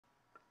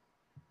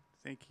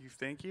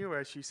Thank you.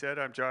 As she said,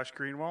 I'm Josh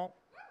Greenwalt.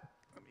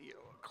 Let me get a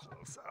little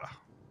closer.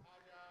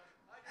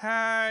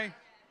 Hi.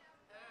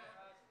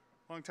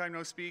 Long time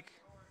no speak.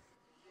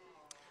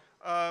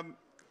 I'm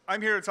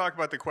here to talk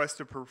about the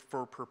quest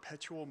for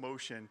perpetual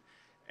motion,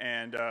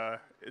 and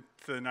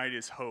the night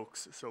is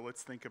hoax, so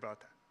let's think about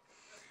that.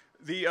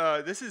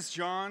 This is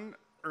John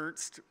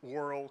Ernst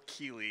Worrell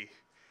Keeley,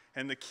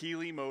 and the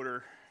Keeley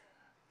motor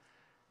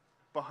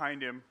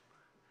behind him.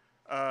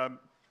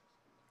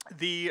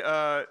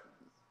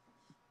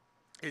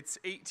 It's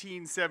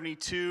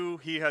 1872.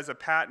 He has a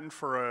patent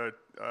for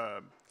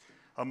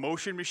a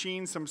motion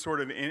machine, some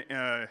sort of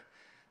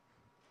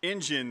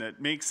engine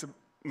that makes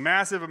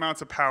massive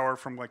amounts of power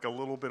from like a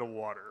little bit of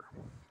water.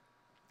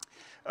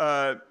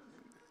 So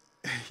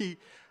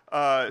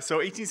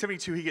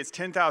 1872, he gets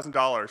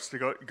 $10,000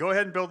 to go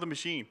ahead and build the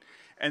machine.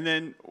 And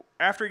then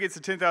after he gets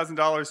the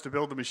 $10,000 to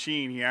build the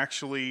machine, he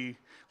actually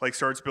like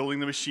starts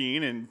building the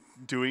machine and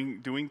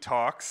doing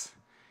talks.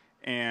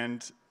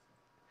 And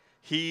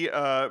he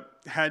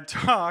had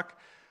talk.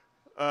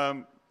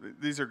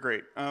 These are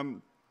great.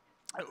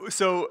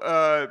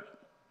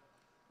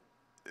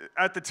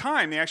 At the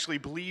time, they actually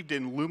believed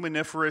in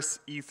luminiferous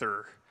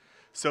ether.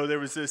 So there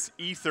was this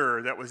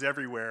ether that was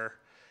everywhere,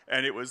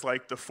 and it was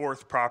like the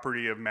fourth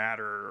property of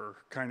matter, or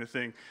kind of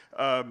thing.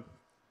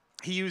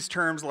 He used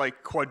terms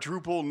like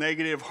quadruple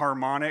negative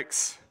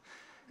harmonics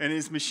in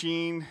his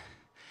machine,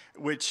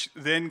 which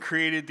then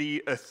created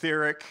the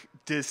etheric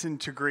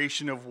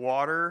disintegration of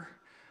water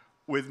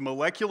with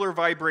molecular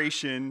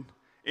vibration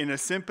in a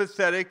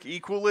sympathetic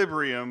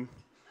equilibrium,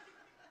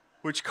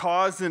 which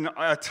caused an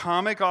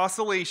atomic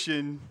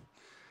oscillation,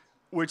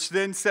 which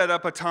then set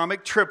up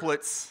atomic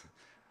triplets,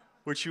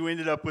 which you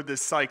ended up with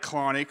this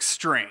cyclonic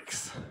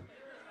strength.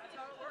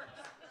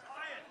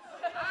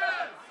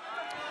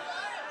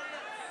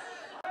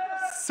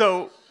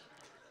 So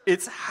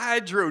it's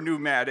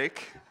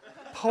hydropneumatic,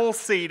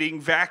 pulsating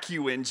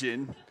vacuum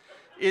engine.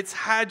 It's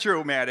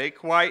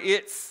hydromatic. Why,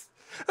 it's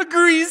a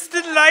greased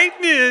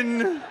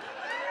lightning.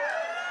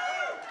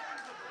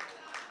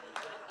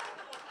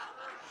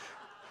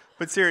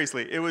 But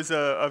seriously, it was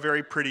a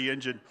very pretty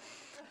engine.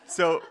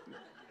 So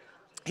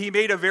he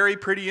made a very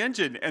pretty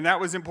engine, and that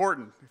was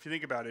important, if you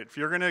think about it. If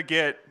you're going to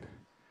get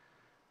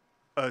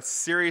a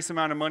serious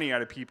amount of money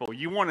out of people,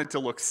 you want it to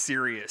look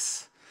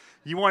serious.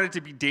 You want it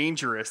to be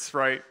dangerous,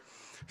 right?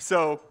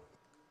 So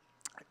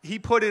he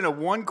put in a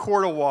 1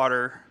 quart of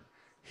water.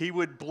 He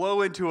would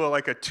blow into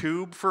a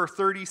tube for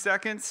 30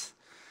 seconds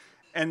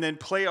and then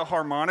play a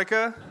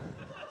harmonica.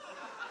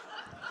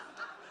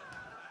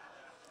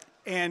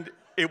 And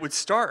it would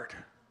start,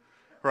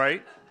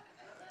 right?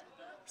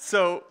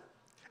 So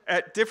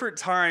at different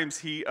times,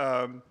 he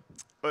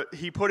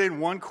put in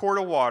 1 quart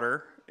of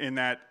water in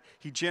that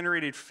he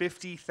generated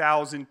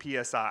 50,000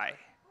 PSI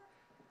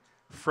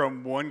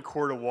from 1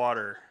 quart of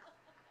water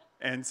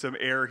and some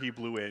air he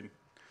blew in.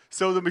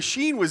 So the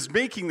machine was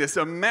making this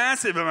a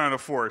massive amount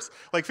of force.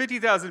 Like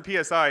 50,000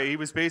 PSI, he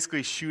was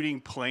basically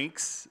shooting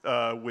planks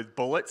with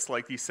bullets.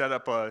 Like he set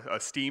up a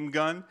steam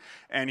gun,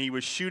 and he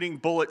was shooting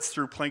bullets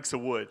through planks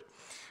of wood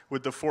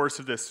with the force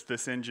of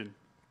this engine.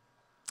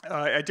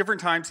 At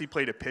different times, he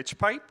played a pitch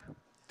pipe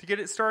to get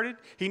it started.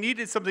 He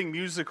needed something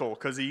musical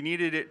because he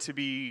needed it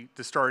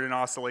to start an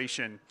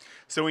oscillation.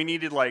 So he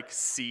needed like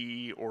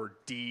C or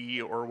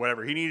D or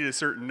whatever. He needed a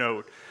certain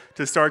note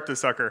to start the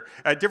sucker.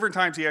 At different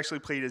times, he actually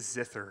played a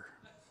zither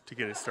to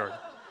get it started.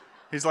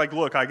 He's like,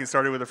 look, I can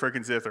start it with a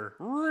freaking zither.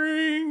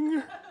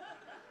 Ring!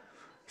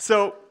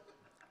 So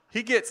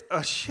he gets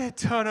a shit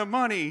ton of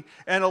money,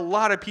 and a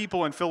lot of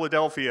people in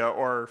Philadelphia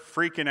are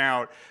freaking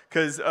out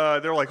because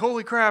they're like,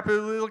 holy crap,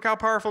 look how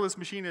powerful this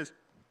machine is.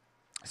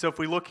 So if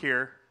we look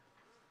here,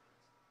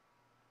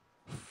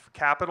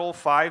 capital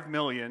 5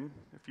 million,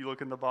 if you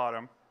look in the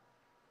bottom,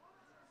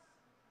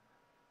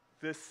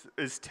 this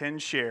is 10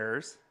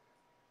 shares,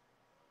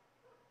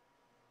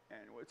 and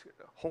what's the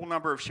whole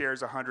number of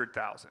shares,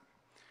 100,000.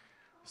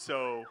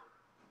 So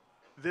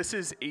this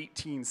is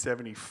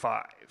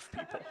 1875,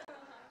 people.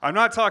 I'm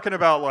not talking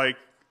about like,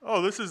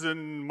 oh, this is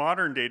in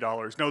modern day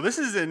dollars. No, this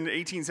is in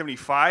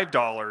 1875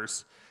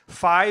 dollars.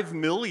 5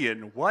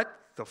 million. What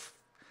the?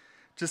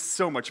 Just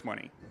so much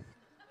money.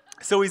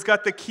 So he's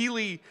got the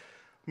Keeley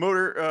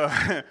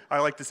motor. I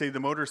like to say the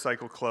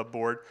motorcycle club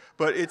board,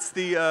 but it's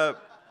the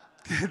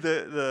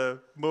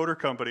motor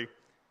company.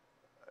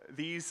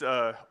 These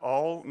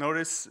all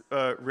notice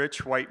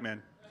rich white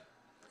men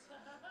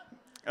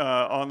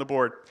on the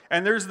board,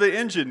 and there's the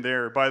engine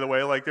there. By the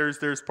way, like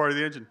there's part of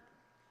the engine.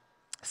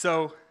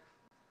 So,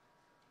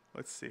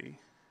 let's see.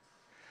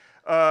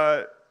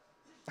 I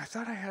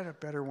thought I had a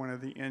better one of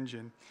the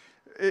engine.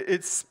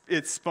 It's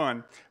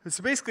spun.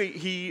 So basically,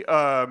 he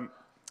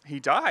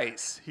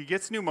dies. He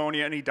gets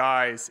pneumonia and he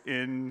dies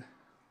in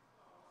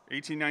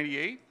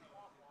 1898.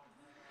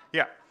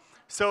 Yeah.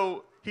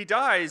 So he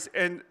dies,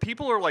 and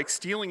people are like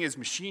stealing his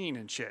machine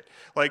and shit.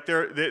 Like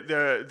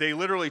they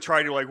literally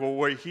try to like,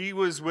 well, he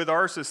was with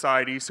our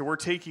society, so we're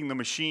taking the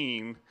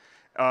machine.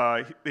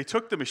 They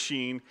took the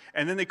machine,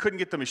 and then they couldn't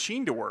get the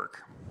machine to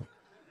work.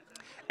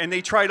 And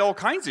they tried all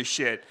kinds of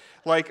shit.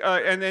 Like,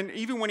 and then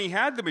even when he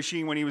had the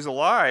machine when he was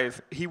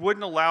alive, he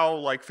wouldn't allow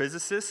like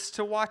physicists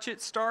to watch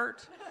it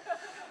start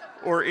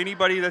or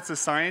anybody that's a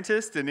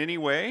scientist in any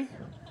way.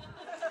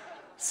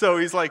 So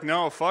he's like,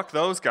 no, fuck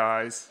those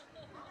guys.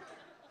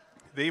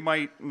 They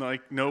might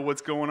like know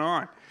what's going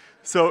on.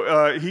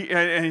 So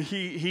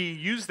he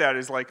used that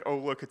as like, oh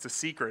look, it's a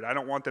secret. I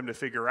don't want them to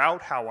figure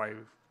out how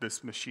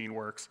this machine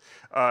works.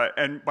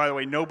 And by the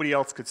way, nobody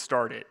else could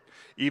start it,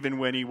 even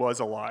when he was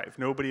alive.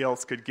 Nobody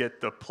else could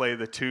play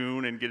the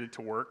tune and get it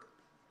to work.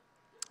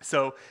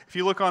 So if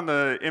you look on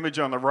the image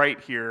on the right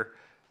here,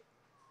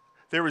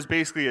 there was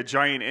basically a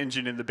giant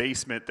engine in the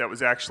basement that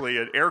was actually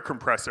an air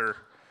compressor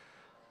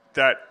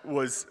that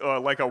was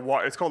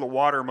it's called a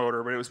water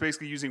motor, but it was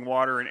basically using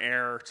water and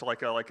air to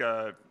like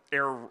a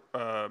air.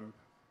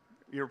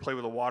 You ever play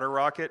with a water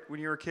rocket when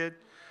you were a kid?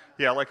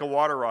 Yeah, like a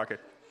water rocket.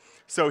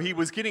 So he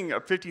was getting a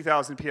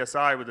 50,000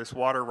 psi with this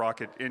water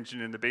rocket engine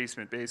in the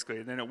basement, basically,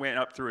 and then it went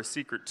up through a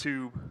secret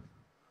tube.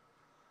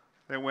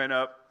 Then went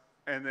up,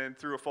 and then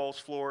through a false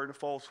floor, and a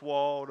false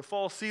wall, and a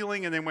false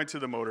ceiling, and then went to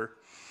the motor.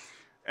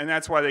 And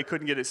that's why they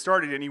couldn't get it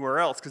started anywhere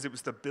else, because it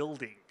was the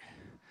building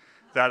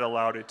that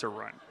allowed it to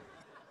run.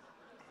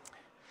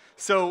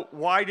 So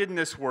why didn't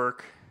this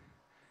work?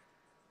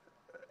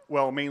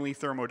 Well, mainly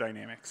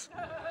thermodynamics.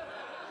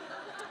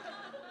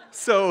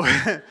 So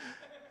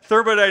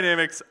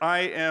thermodynamics, I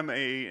am an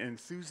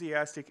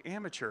enthusiastic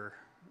amateur,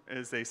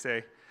 as they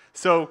say.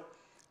 So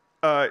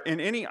in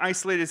any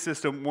isolated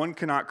system, one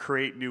cannot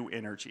create new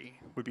energy,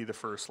 would be the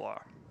first law.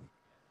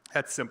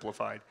 That's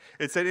simplified.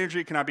 It's that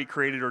energy cannot be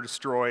created or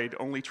destroyed,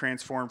 only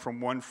transformed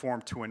from one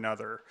form to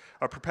another.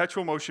 A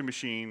perpetual motion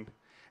machine,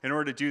 in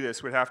order to do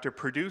this, would have to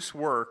produce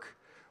work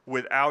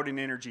without an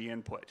energy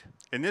input.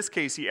 In this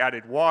case, he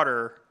added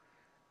water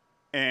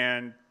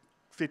and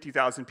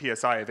 50,000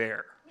 psi of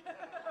air.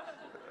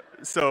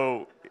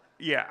 So,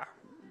 yeah,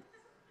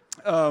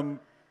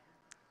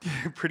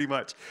 pretty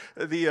much.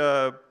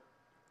 The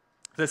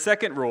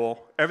second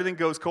rule, everything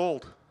goes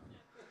cold,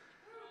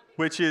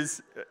 which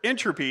is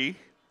entropy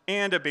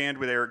and a band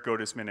with Eric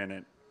Godesman in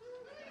it.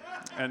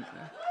 And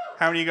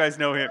how many of you guys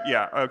know him?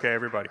 Yeah, okay,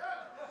 everybody.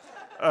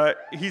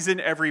 He's in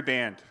every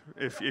band,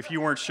 if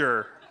you weren't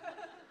sure.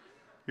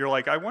 You're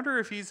like, I wonder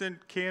if he's in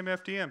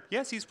KMFDM.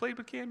 Yes, he's played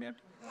with KMFDM.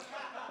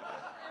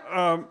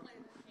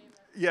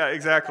 Yeah,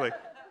 exactly.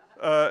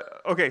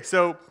 Okay,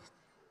 so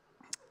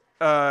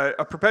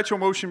a perpetual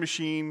motion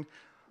machine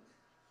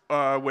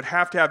would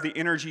have to have the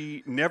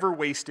energy never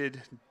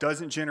wasted,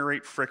 doesn't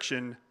generate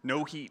friction,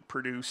 no heat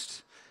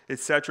produced,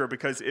 etc.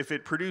 Because if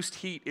it produced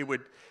heat, it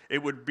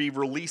would be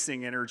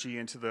releasing energy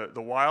into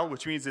the wild,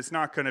 which means it's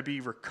not going to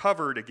be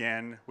recovered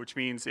again, which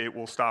means it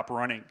will stop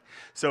running.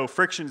 So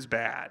friction's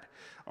bad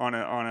on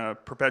a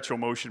perpetual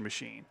motion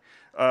machine.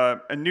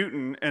 A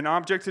Newton, an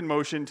object in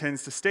motion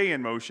tends to stay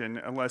in motion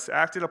unless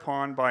acted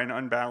upon by an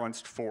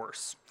unbalanced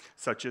force,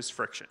 such as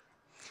friction.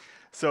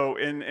 So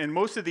in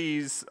most of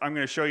these, I'm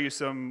going to show you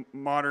some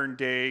modern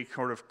day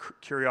sort of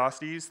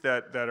curiosities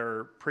that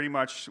are pretty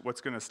much what's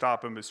going to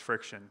stop them is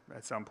friction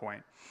at some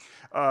point.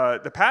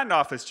 The patent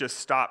office just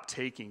stopped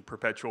taking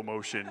perpetual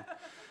motion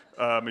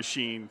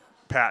machine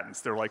patents.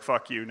 They're like,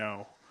 fuck you,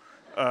 no.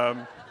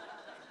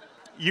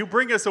 You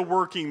bring us a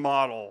working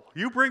model.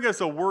 You bring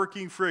us a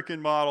working frickin'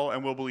 model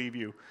and we'll believe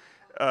you.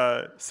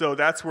 So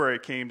that's where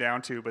it came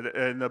down to,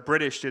 and the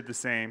British did the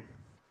same.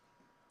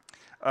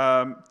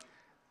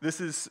 This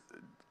is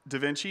Da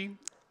Vinci.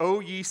 O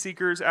ye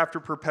seekers after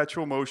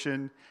perpetual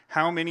motion,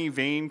 how many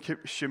vain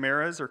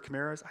chimeras or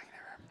chimeras?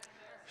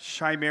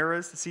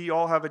 Chimeras. See, you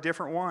all have a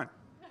different one.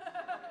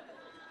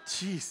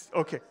 Jeez.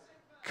 Okay.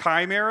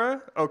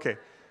 Chimera? Okay.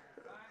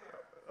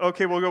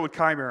 Okay, we'll go with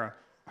chimera.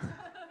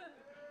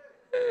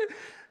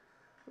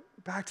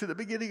 Back to the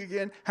beginning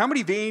again. How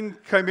many vain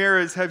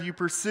chimeras have you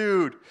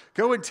pursued?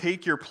 Go and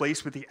take your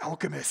place with the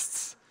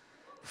alchemists.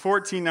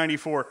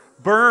 1494.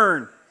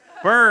 Burn.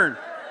 Burn.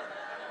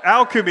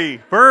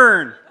 Alchemy,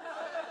 burn.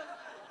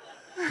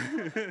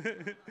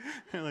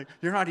 Like,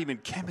 you're not even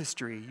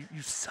chemistry.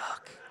 You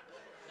suck.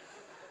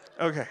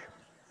 Okay.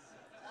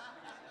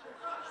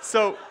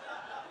 So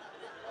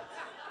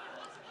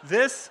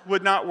this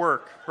would not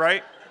work,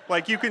 right?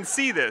 Like you can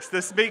see this.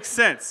 This makes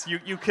sense.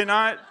 You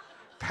cannot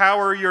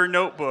power your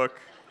notebook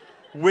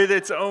with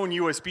its own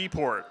USB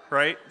port,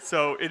 right?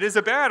 So it is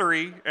a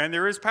battery, and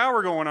there is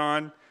power going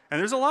on, and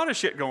there's a lot of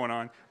shit going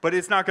on, but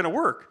it's not going to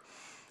work.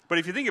 But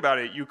if you think about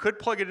it, you could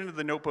plug it into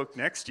the notebook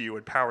next to you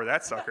and power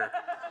that sucker.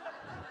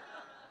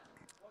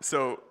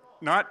 So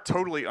not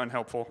totally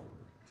unhelpful.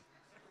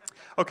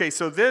 Okay,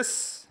 so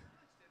this,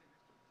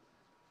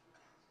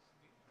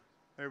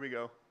 there we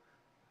go,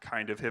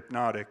 kind of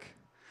hypnotic.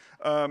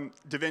 Da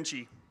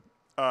Vinci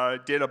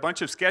did a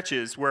bunch of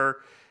sketches where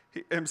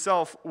he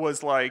himself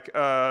was like,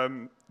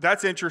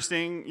 that's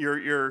interesting,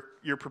 your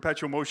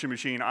perpetual motion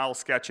machine, I'll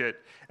sketch it.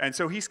 And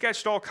so he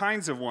sketched all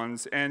kinds of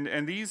ones,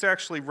 and these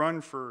actually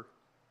run for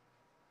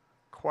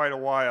quite a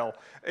while.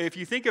 If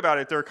you think about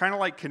it, they're kind of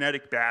like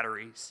kinetic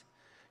batteries.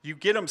 You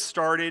get them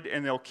started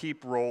and they'll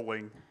keep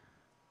rolling.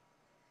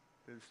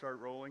 Did it start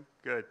rolling?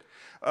 Good.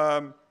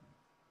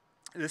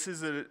 This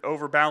is an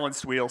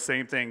overbalanced wheel,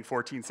 same thing,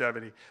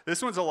 1470.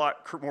 This one's a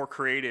lot more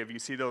creative. You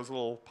see those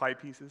little pie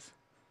pieces?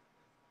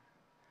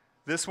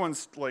 This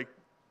one's like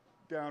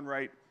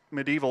downright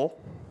medieval.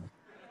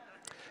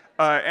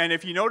 And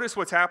if you notice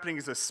what's happening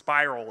is a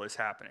spiral is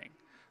happening.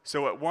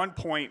 So at one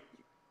point,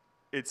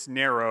 it's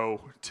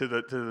narrow to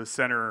the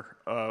center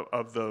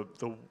of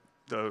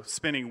the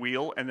spinning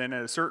wheel, and then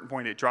at a certain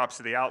point, it drops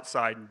to the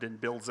outside and then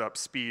builds up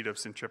speed of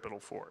centripetal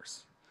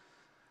force.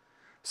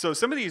 So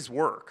some of these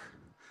work,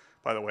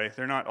 by the way.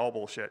 They're not all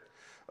bullshit.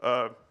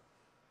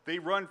 They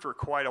run for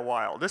quite a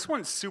while. This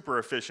one's super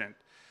efficient.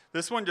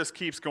 This one just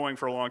keeps going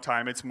for a long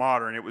time. It's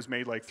modern. It was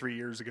made like 3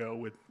 years ago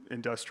with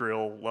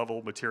industrial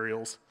level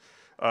materials.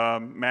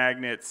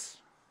 Magnets.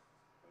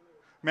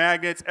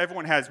 Magnets.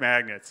 Everyone has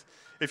magnets.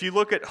 If you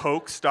look at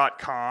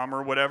hoax.com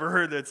or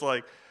whatever, that's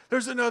like,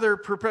 there's another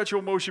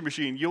perpetual motion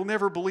machine. You'll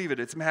never believe it.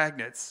 It's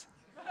magnets.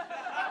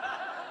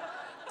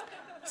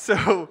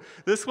 So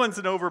this one's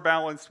an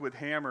overbalanced with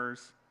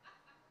hammers.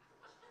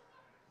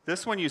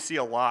 This one you see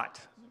a lot.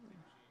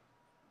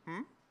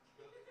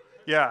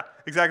 Yeah,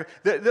 exactly.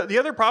 The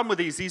other problem with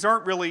these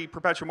aren't really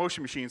perpetual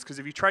motion machines, because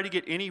if you try to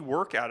get any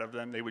work out of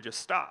them, they would just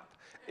stop.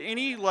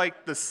 Any,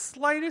 like, the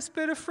slightest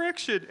bit of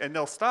friction, and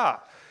they'll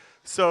stop.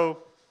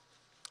 So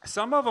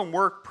some of them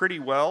work pretty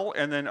well,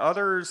 and then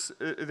others,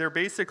 they're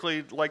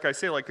basically, like I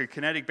say, like a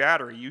kinetic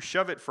battery. You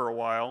shove it for a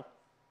while,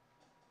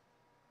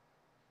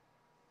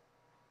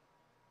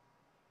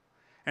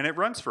 and it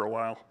runs for a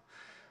while.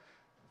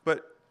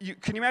 But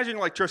can you imagine,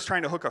 like, just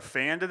trying to hook a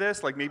fan to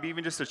this, like maybe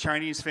even just a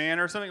Chinese fan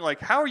or something? Like,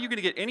 how are you going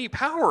to get any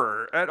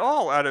power at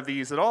all out of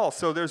these at all?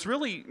 So there's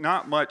really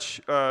not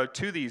much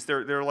to these.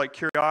 They're like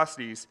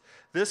curiosities.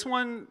 This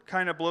one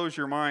kind of blows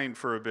your mind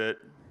for a bit.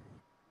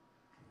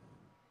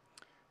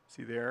 Is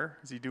he there?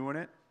 Is he doing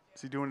it?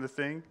 Is he doing the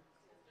thing?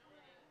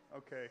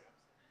 Okay.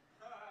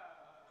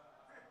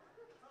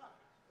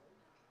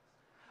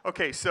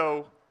 Okay,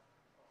 so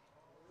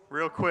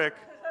real quick.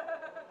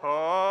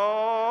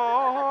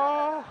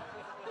 Oh.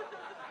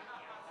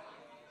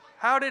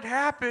 How did it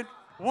happen?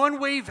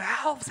 One-way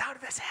valves. How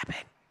did this happen?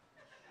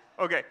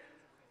 Okay.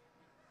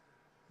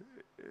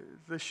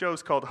 The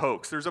show's called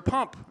Hoax. There's a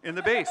pump in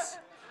the base.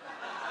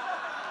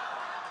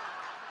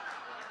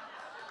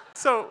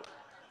 So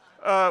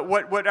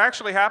what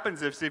actually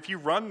happens is if you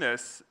run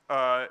this,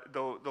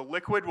 the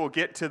liquid will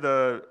get to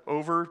the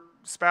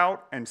overspout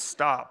and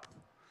stop,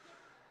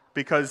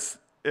 because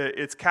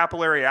it's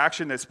capillary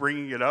action that's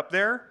bringing it up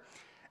there.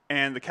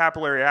 And the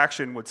capillary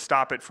action would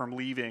stop it from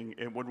leaving.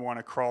 It would want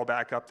to crawl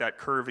back up that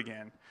curve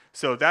again.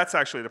 So that's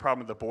actually the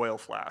problem with the Boyle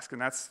flask,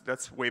 and that's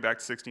way back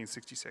to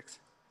 1666.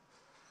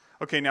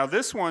 Okay, now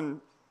this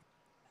one,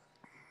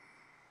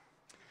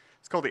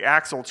 it's called the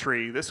axle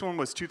tree. This one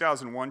was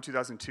 2001,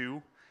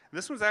 2002.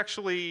 This one's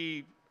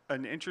actually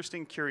an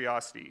interesting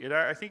curiosity.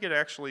 I think it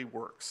actually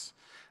works.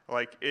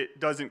 Like, it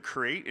doesn't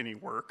create any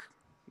work.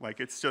 Like,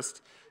 it's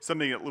just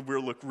something that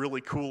will look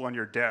really cool on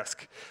your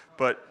desk.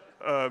 But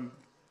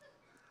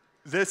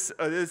this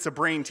it's a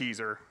brain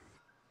teaser.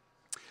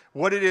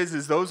 What it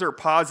is those are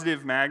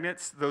positive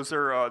magnets. Those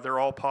are they're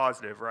all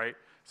positive, right?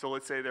 So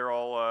let's say they're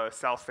all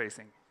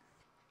south-facing.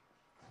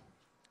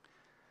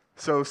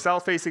 So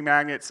south-facing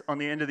magnets on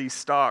the end of these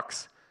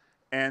stalks,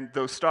 and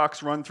those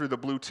stalks run through the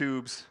blue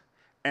tubes,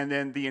 and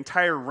then the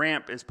entire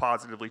ramp is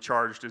positively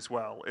charged as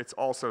well. It's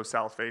also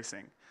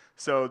south-facing.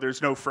 So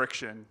there's no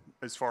friction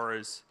as far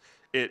as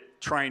it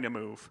trying to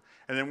move.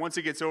 And then once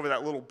it gets over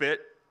that little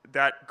bit,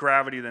 that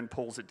gravity then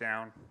pulls it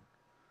down.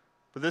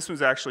 But this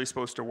one's actually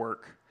supposed to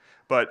work.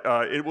 But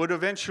it would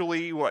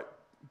eventually,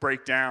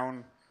 break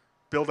down,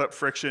 build up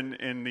friction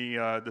in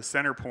the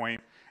center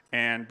point,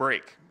 and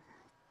break.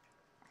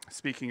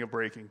 Speaking of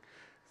breaking,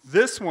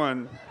 this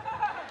one's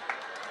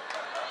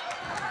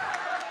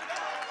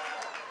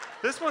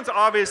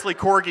obviously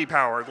Corgi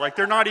powered. Like,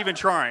 they're not even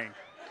trying.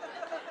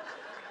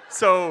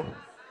 So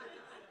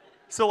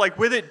like,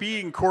 with it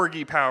being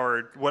Corgi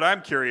powered, what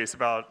I'm curious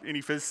about,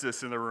 any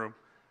physicists in the room,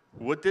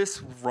 would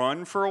this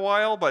run for a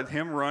while by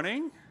him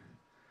running?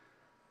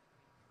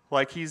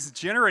 Like, he's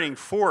generating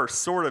force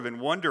sort of in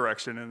one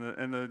direction,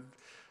 and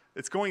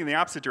it's going in the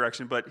opposite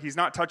direction, but he's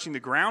not touching the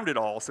ground at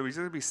all, so he's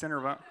going to be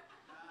center of...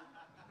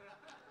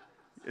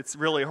 It's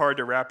really hard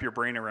to wrap your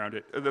brain around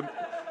it.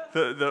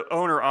 The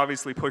owner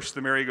obviously pushed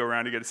the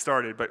merry-go-round to get it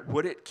started, but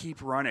would it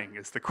keep running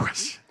is the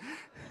question.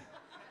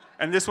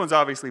 And this one's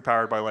obviously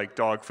powered by, like,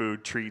 dog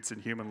food, treats,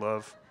 and human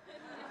love.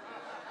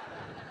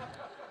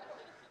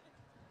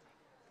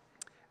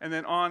 And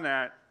then on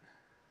that,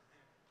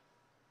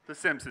 The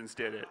Simpsons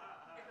did it.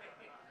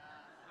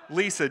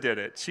 Lisa did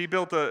it. She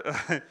built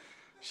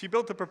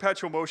a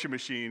perpetual motion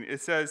machine.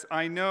 It says,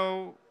 I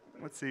know,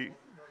 let's see.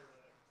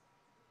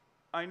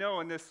 I know,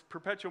 and this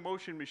perpetual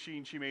motion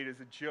machine she made is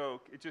a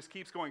joke. It just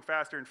keeps going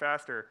faster and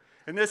faster.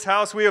 In this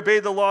house, we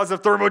obey the laws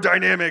of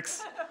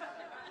thermodynamics.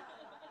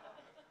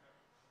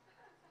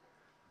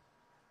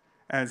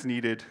 As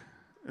needed.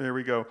 There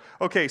we go.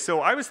 Okay,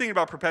 so I was thinking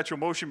about perpetual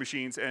motion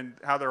machines and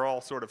how they're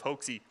all sort of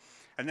hoaxy.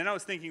 And then I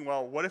was thinking,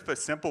 well, what if a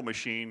simple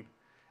machine,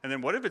 and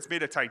then what if it's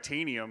made of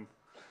titanium?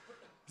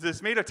 If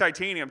it's made of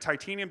titanium,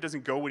 titanium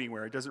doesn't go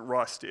anywhere. It doesn't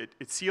rust.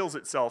 It seals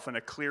itself in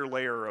a clear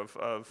layer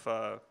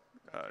of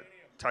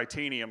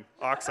titanium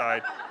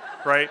oxide,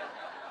 right?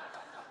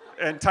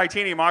 And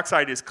titanium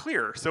oxide is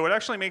clear, so it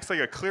actually makes like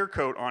a clear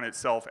coat on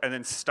itself and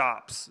then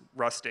stops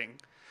rusting.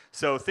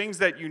 So things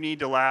that you need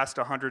to last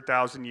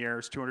 100,000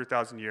 years,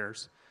 200,000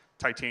 years,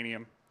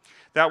 titanium.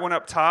 That one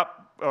up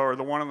top, or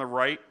the one on the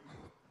right,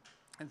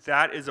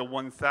 that is a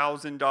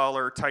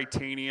 $1,000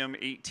 titanium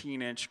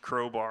 18-inch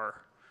crowbar.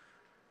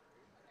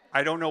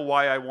 I don't know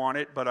why I want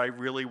it, but I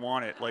really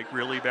want it, like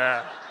really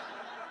bad.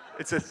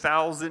 It's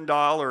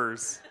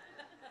 $1,000.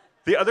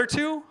 The other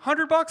two,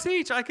 $100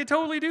 each. I could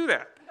totally do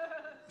that.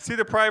 See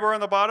the pry bar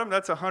on the bottom?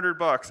 That's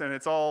 $100, and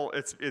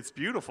it's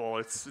beautiful.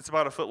 It's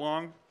about a foot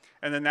long,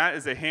 and then that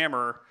is a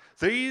hammer.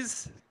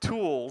 These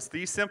tools,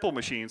 these simple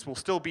machines, will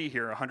still be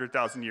here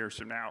 100,000 years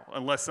from now,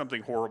 unless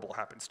something horrible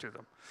happens to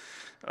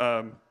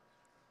them.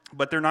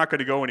 But they're not going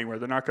to go anywhere.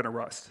 They're not going to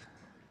rust.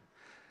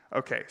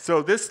 Okay,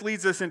 so this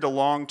leads us into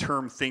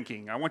long-term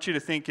thinking. I want you to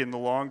think in the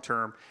long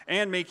term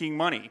and making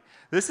money.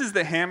 This is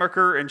the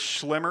Hammacher and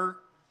Schlemmer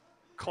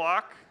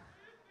clock.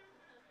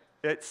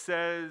 It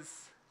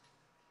says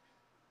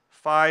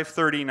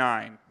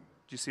 5:39. Do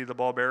you see the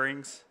ball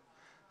bearings?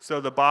 So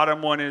the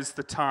bottom one is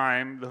the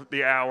time,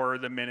 the hour,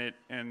 the minute,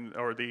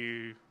 or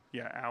the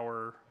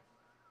hour,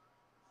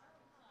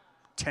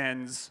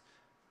 tens.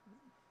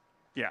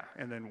 Yeah,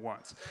 and then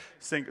ones.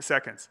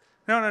 Seconds.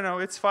 No,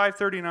 it's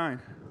 5:39.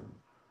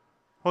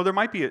 Well, there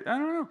might be I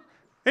don't know.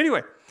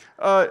 Anyway,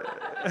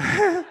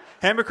 Hammacher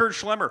and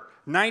Schlemmer,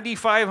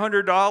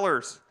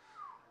 $9,500.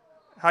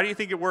 How do you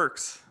think it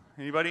works?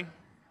 Anybody?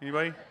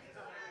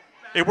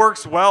 It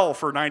works well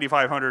for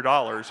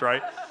 $9,500,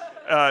 right?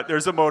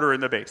 There's a motor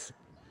in the base.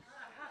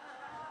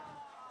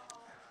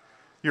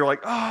 You're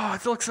like, oh,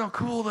 it looks so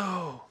cool,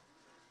 though.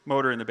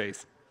 Motor in the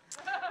base.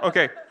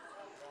 Okay,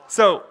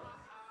 so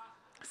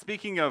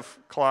speaking of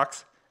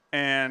clocks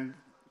and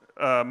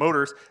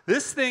motors,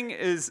 this thing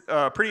is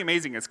pretty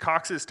amazing. It's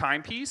Cox's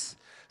timepiece.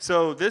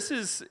 So this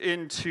is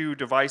into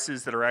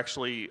devices that are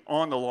actually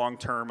on the long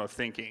term of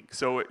thinking.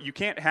 So you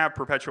can't have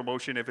perpetual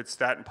motion if it's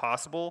that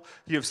impossible.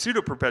 You have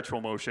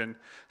pseudo-perpetual motion.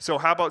 So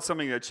how about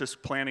something that's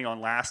just planning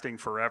on lasting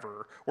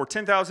forever or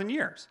 10,000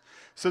 years?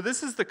 So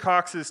this is the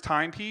Cox's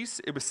timepiece.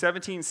 It was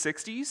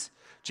 1760s.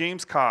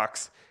 James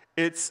Cox.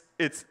 It's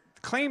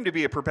claimed to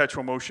be a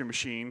perpetual motion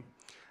machine,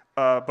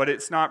 but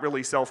it's not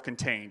really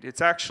self-contained.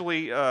 It's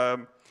actually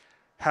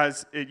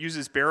it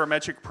uses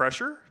barometric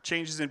pressure,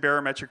 changes in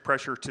barometric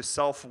pressure to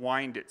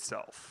self-wind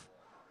itself.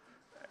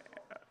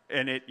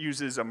 And it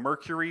uses a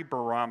mercury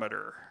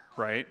barometer,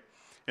 right,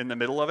 in the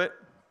middle of it.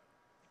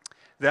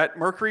 That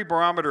mercury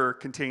barometer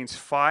contains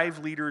 5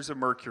 liters of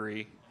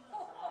mercury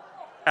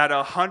at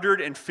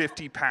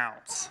 150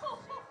 pounds.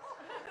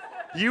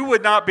 You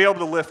would not be able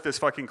to lift this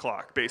fucking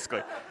clock,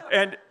 basically.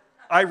 And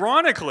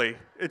ironically,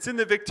 it's in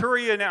the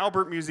Victoria and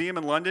Albert Museum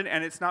in London,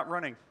 and it's not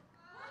running.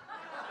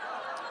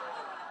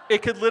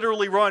 It could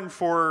literally run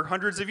for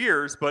hundreds of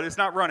years, but it's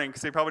not running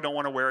because they probably don't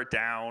want to wear it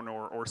down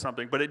or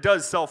something. But it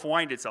does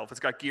self-wind itself. It's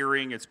got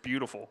gearing. It's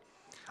beautiful.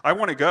 I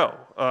want to go.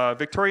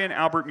 Victoria and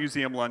Albert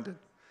Museum, London.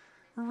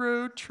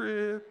 Road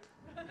trip.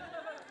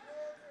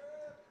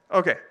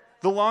 Okay,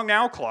 the Long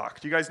Now clock.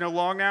 Do you guys know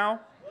Long Now?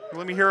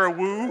 Let me hear a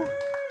woo.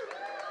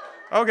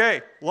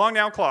 Okay, Long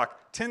Now clock.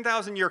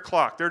 10,000-year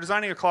clock. They're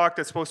designing a clock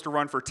that's supposed to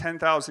run for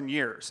 10,000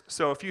 years.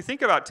 So if you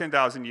think about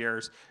 10,000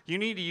 years, you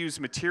need to use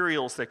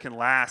materials that can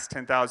last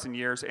 10,000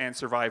 years and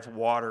survive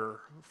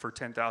water for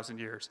 10,000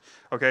 years.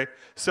 Okay?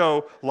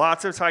 So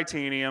lots of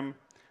titanium,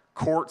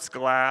 quartz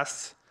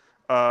glass.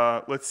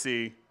 Let's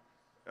see.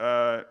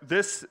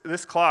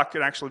 This clock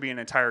could actually be an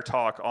entire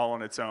talk all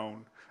on its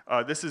own.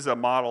 This is a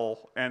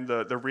model, and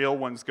the real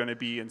one's going to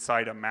be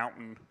inside a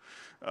mountain.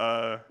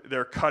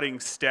 They're cutting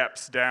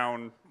steps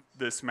down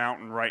this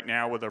mountain right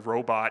now with a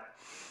robot.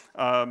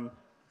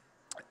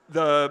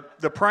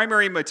 The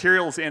primary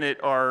materials in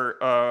it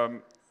are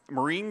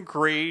marine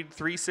grade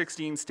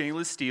 316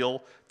 stainless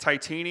steel,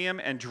 titanium,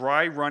 and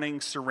dry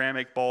running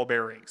ceramic ball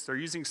bearings. They're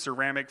using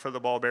ceramic for the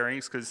ball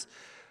bearings because,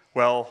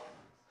 well,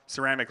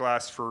 ceramic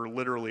lasts for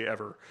literally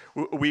ever.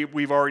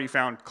 We've already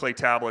found clay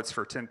tablets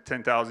for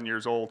 10,000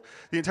 years old.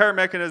 The entire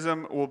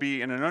mechanism will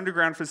be in an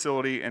underground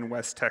facility in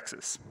West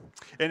Texas.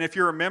 And if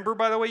you're a member,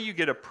 by the way, you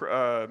get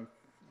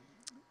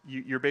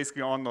you're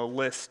basically on the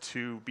list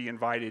to be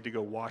invited to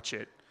go watch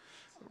it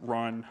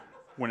run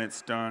when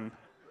it's done.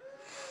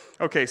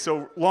 Okay,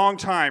 so long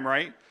time,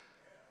 right?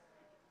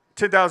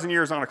 10,000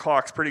 years on a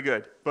clock's pretty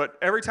good. But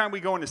every time we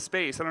go into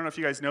space, I don't know if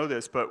you guys know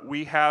this, but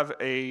we have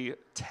a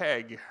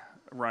TEG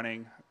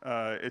running.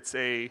 It's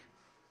a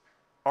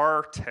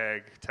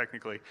RTEG,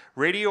 technically.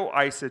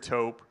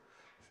 Radioisotope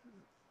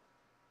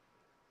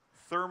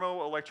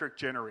thermoelectric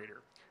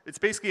generator. It's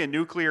basically a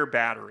nuclear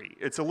battery.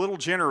 It's a little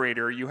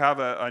generator. You have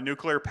a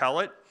nuclear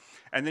pellet,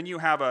 and then you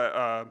have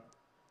a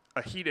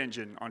heat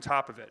engine on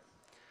top of it,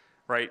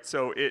 right?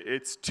 So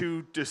it's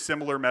two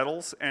dissimilar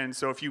metals, and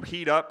so if you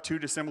heat up two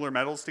dissimilar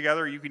metals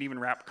together, you can even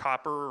wrap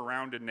copper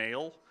around a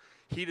nail.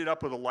 Heat it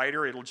up with a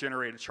lighter, it'll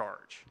generate a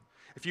charge.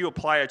 If you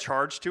apply a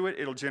charge to it,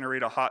 it'll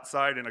generate a hot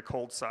side and a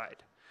cold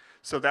side.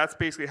 So that's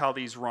basically how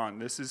these run.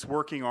 This is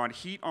working on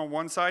heat on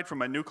one side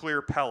from a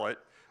nuclear pellet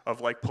of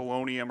like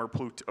polonium or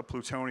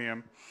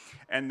plutonium,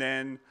 and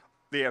then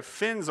they have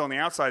fins on the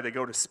outside that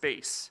go to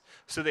space.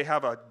 So they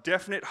have a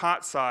definite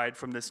hot side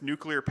from this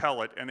nuclear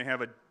pellet, and they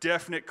have a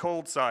definite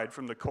cold side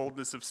from the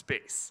coldness of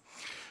space.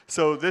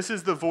 So this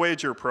is the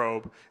Voyager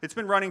probe. It's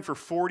been running for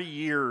 40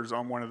 years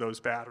on one of those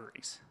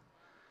batteries.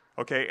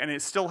 Okay, and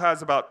it still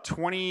has about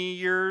 20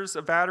 years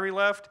of battery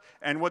left,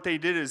 and what they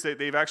did is that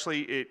they've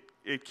actually,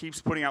 it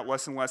keeps putting out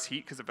less and less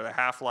heat because of the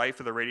half-life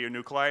of the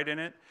radionuclide in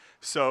it.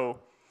 So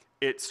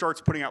it starts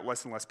putting out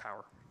less and less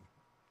power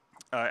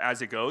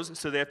as it goes.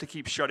 So they have to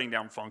keep shutting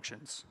down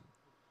functions.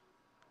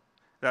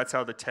 That's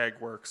how the tag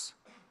works.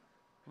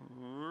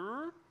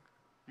 You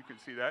can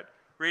see that.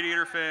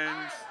 Radiator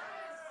fins,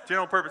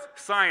 general purpose,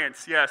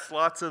 science, yes,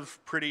 lots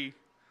of pretty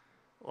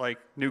like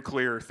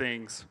nuclear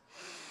things.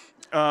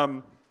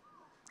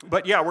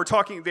 But yeah, we're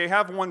talking, they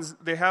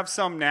have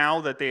some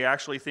now that they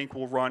actually think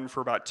will run for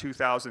about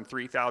 2,000,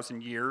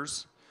 3,000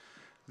 years.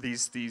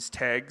 These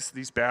tags,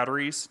 these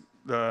batteries,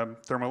 the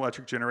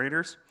thermoelectric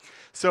generators.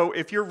 So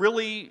if you're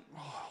really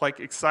like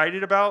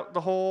excited about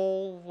the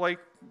whole like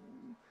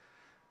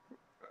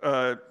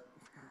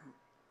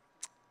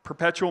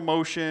perpetual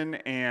motion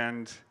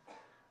and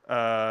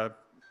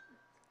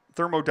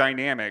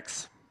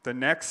thermodynamics, the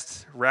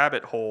next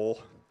rabbit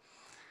hole,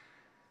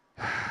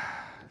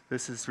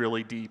 this is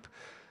really deep.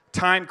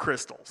 Time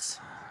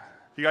crystals.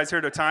 You guys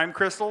heard of time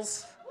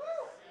crystals?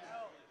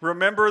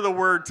 Remember the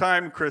word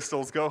time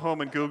crystals. Go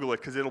home and Google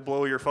it because it'll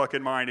blow your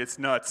fucking mind. It's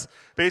nuts.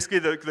 Basically,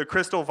 the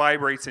crystal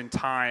vibrates in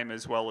time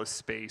as well as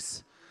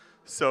space.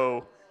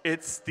 So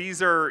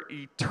these are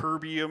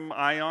ytterbium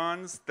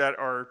ions that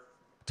are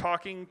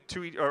talking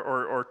to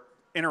or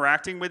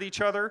interacting with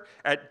each other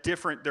at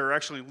different, they're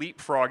actually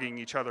leapfrogging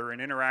each other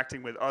and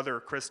interacting with other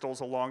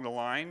crystals along the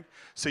line.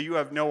 So you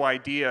have no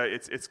idea,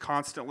 it's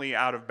constantly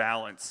out of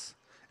balance.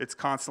 It's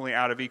constantly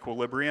out of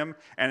equilibrium,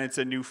 and it's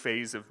a new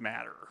phase of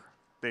matter.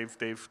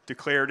 They've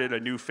declared it a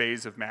new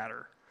phase of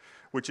matter,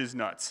 which is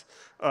nuts.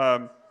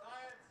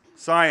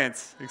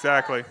 Science,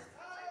 exactly.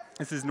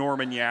 This is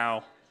Norman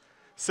Yao.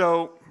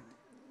 So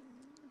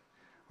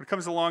when it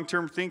comes to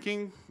long-term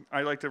thinking,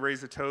 I like to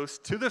raise a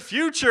toast to the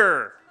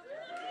future.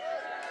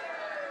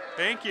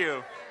 Thank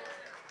you.